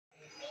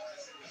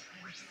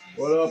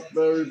What up,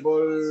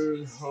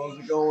 everybody? How's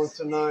it going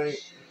tonight?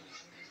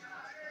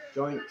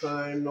 Joint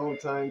time, no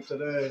time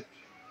today.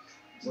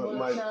 With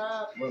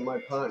my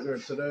partner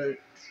today.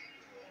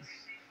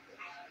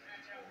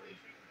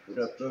 We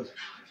got this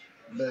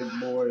big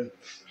boy.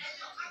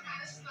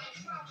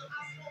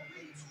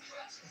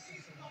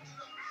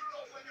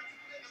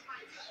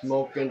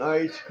 Smoking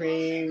ice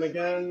cream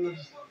again.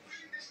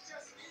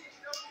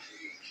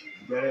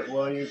 Get it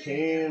while you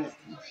can.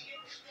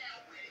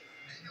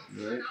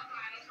 Right.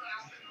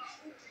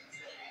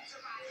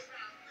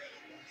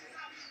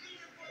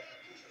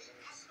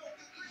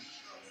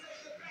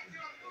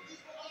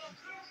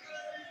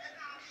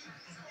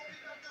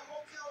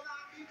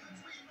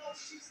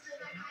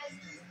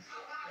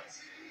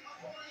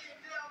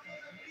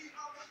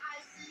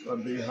 I'll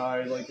be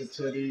high like a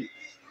titty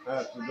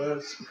after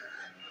this.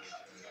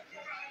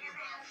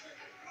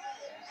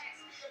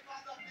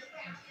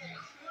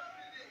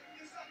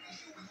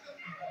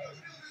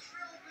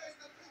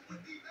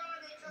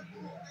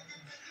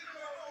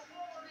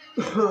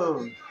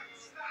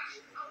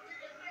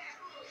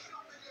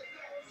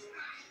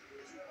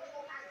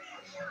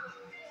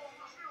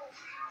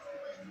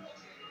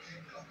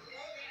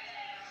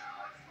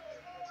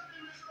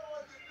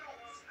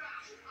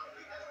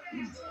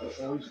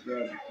 I always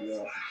grab it the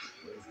opposite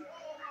way.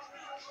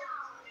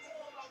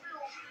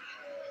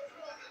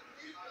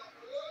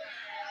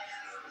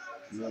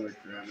 Another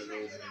grab it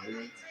over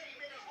here.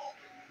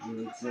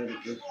 Another grab it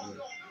this way.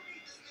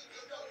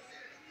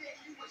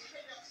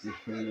 Just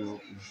trying to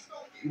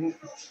open.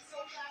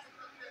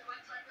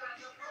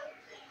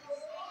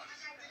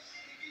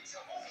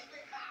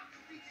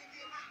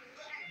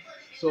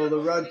 So the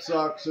Red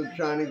Sox are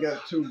trying to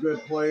get two good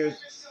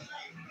players,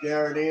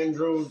 Garrett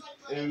Andrews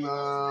and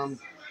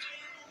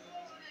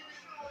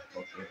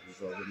what's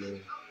his other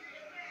name?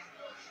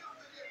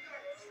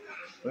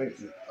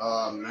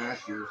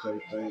 Matthews, I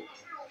think.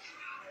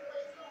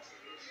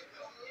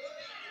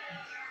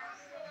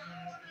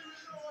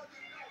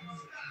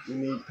 We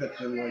need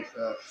pitching like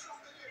that.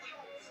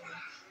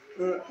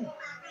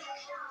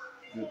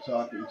 You're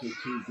talking to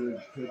two good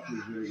pitchers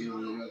right now,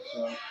 the Red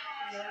Sox.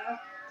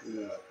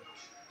 Yeah.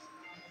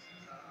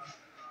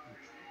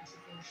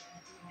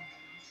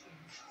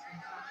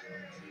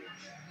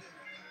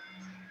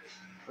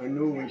 I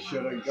knew we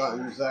should have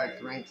gotten Zach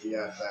Greinke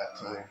at that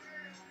time.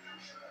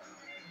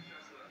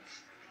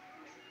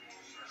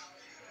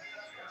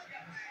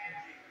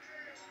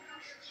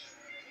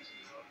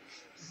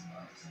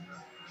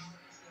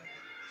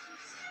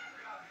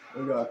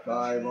 We got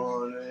 5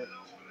 on it.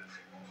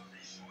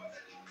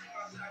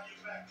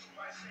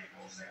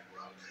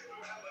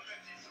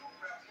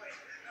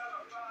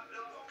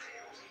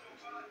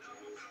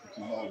 It's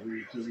about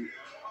weird too.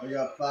 I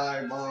got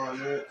 5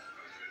 on it.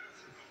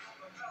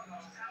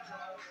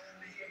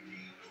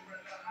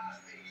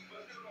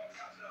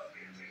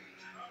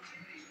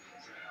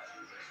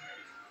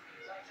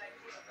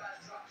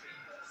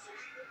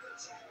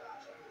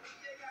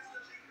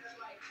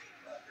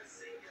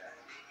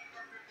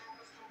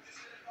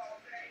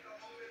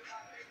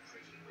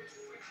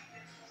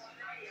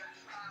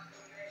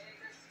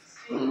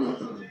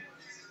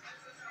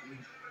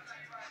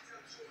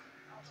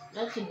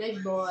 That's a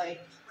big boy.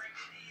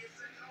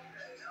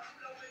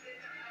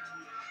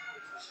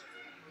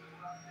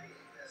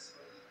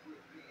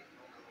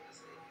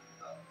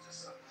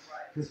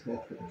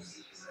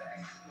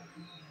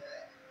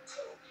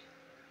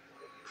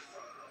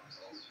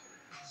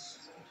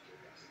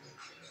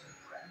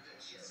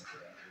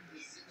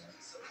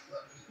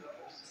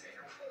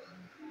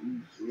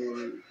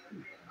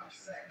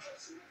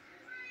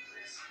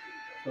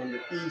 From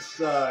the east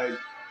side.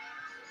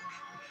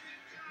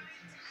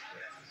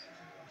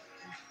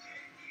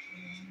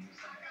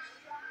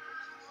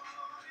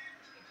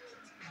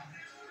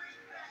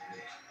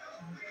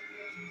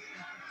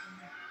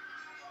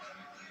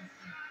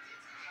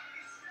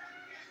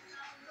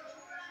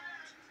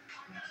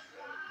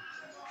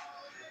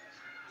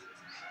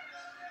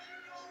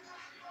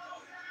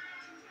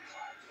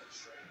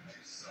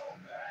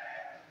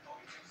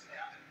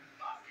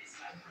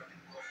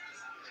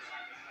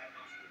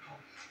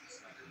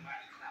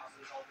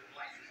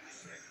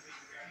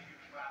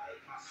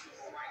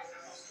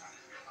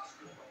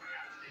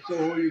 So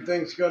who you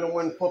think's gonna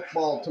win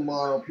football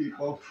tomorrow,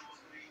 people?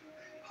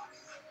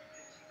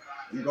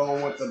 I'm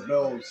going with the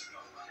Bills.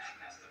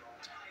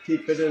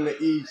 Keep it in the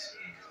East.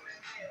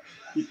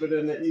 Keep it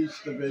in the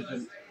East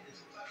Division.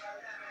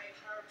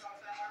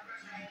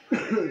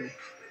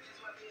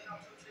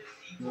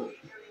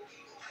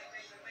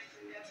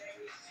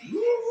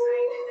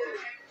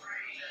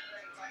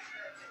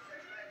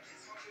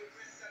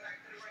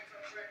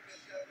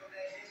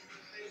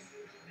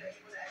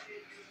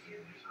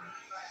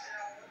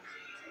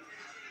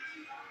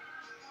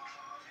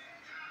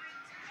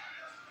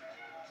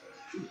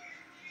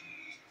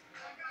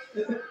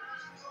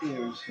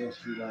 You're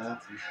supposed to be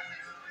laughing.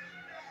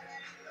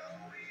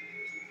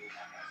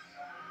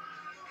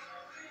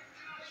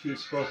 She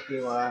was supposed to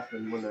be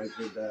laughing when I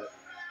did that.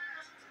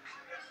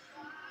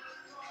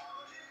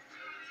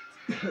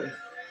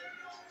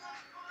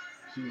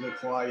 She's a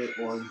quiet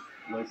one,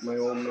 like my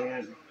old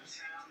man.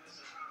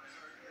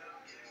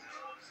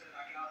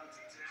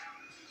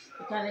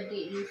 You gotta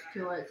get used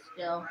to it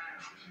still.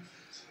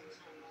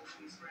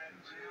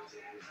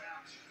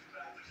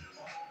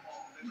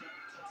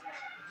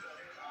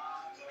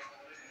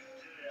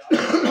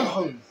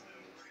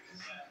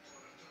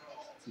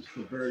 Just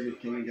the Burger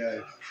King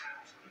guy.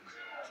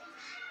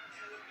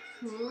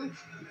 Hmm?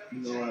 You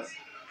know what?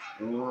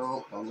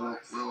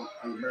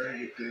 I'm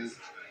Burger King.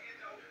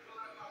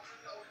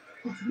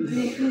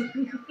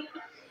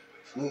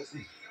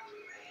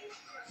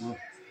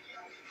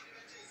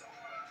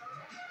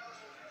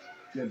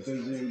 Get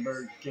busy in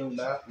Burger King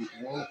bathroom.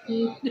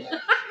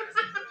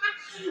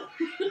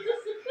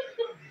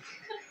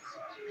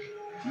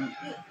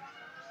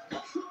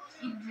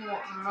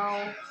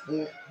 Wow.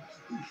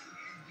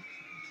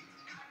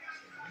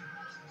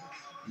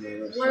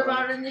 Yeah, What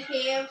about in the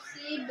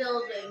KFC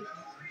building?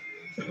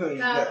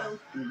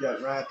 you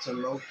got rats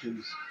and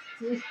roaches.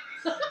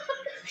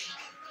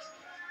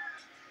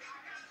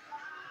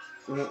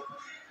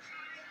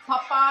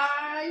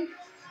 Popeye?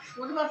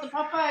 What about the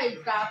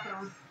Popeye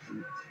bathroom?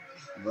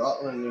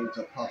 Rutland needs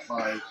a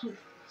Popeyes.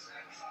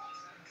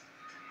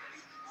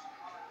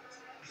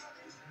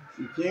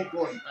 You can't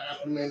go to the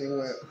bathroom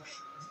anywhere.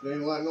 They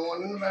ain't let no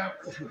one in the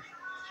bathroom.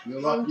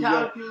 You're lucky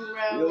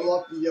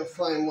you'll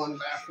find one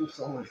bathroom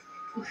somewhere.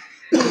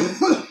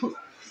 You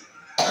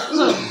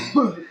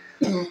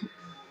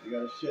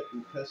gotta shit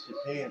and piss your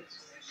pants.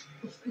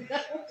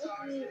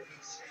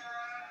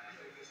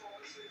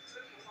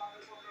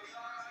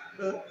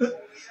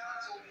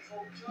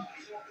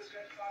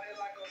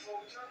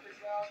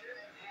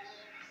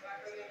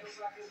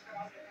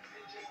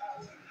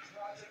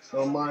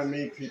 Don't mind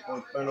me, people.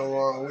 It's been a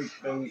long week.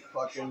 Been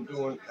fucking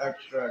doing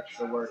extra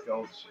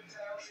workouts.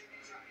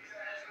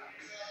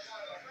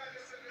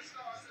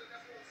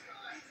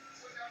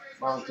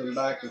 Bouncing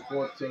back and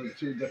forth to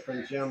 2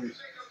 different gyms.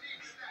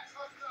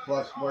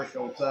 Plus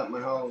workouts at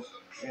my house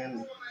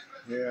and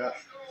here at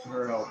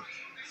her house.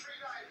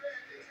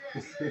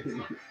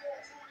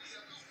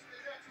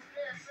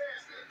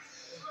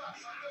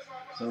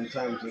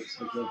 Sometimes it's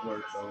the good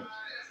workouts.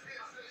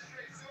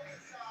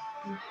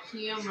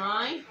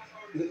 TMI?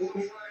 That's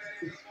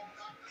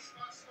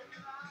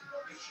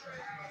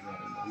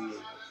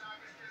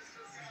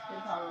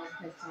all I'll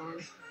pick on.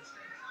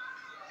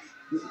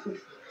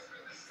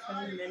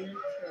 7 minutes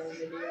for a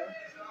video.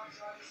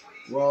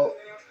 Well,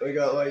 we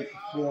got like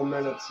 4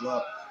 minutes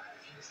left.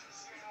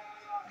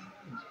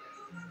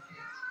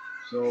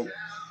 So,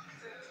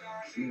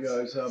 you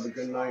guys have a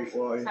good night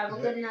while I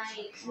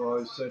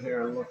sit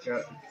here and look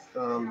at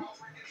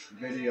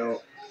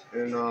video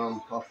and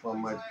puff on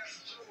my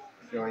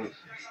joint.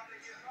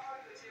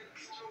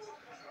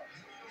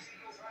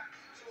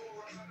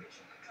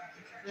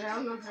 I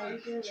don't know how you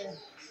do this.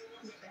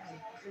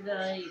 I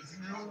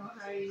don't know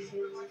how you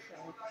do this.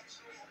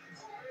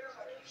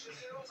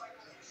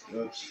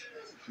 That's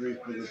 3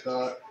 for the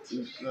dot.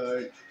 Each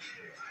side.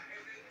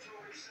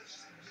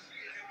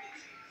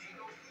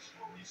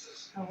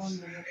 I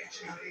wonder what happened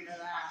to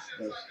that.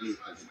 That's 3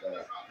 for the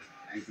dot.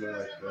 You go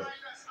like this.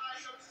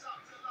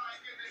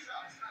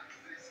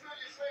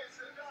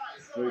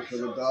 3 for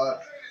the dot.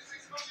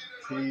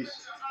 Peace.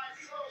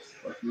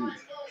 Fuck you.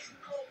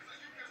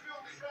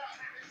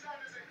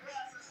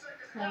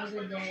 Have a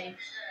good day.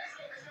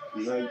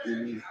 Good night,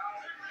 Jimmy.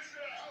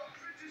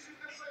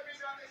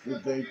 The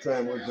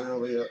daytime was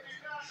earlier.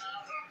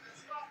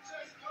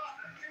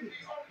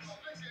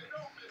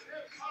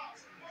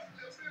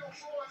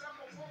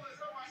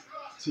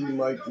 T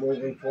Mike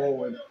moving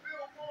forward.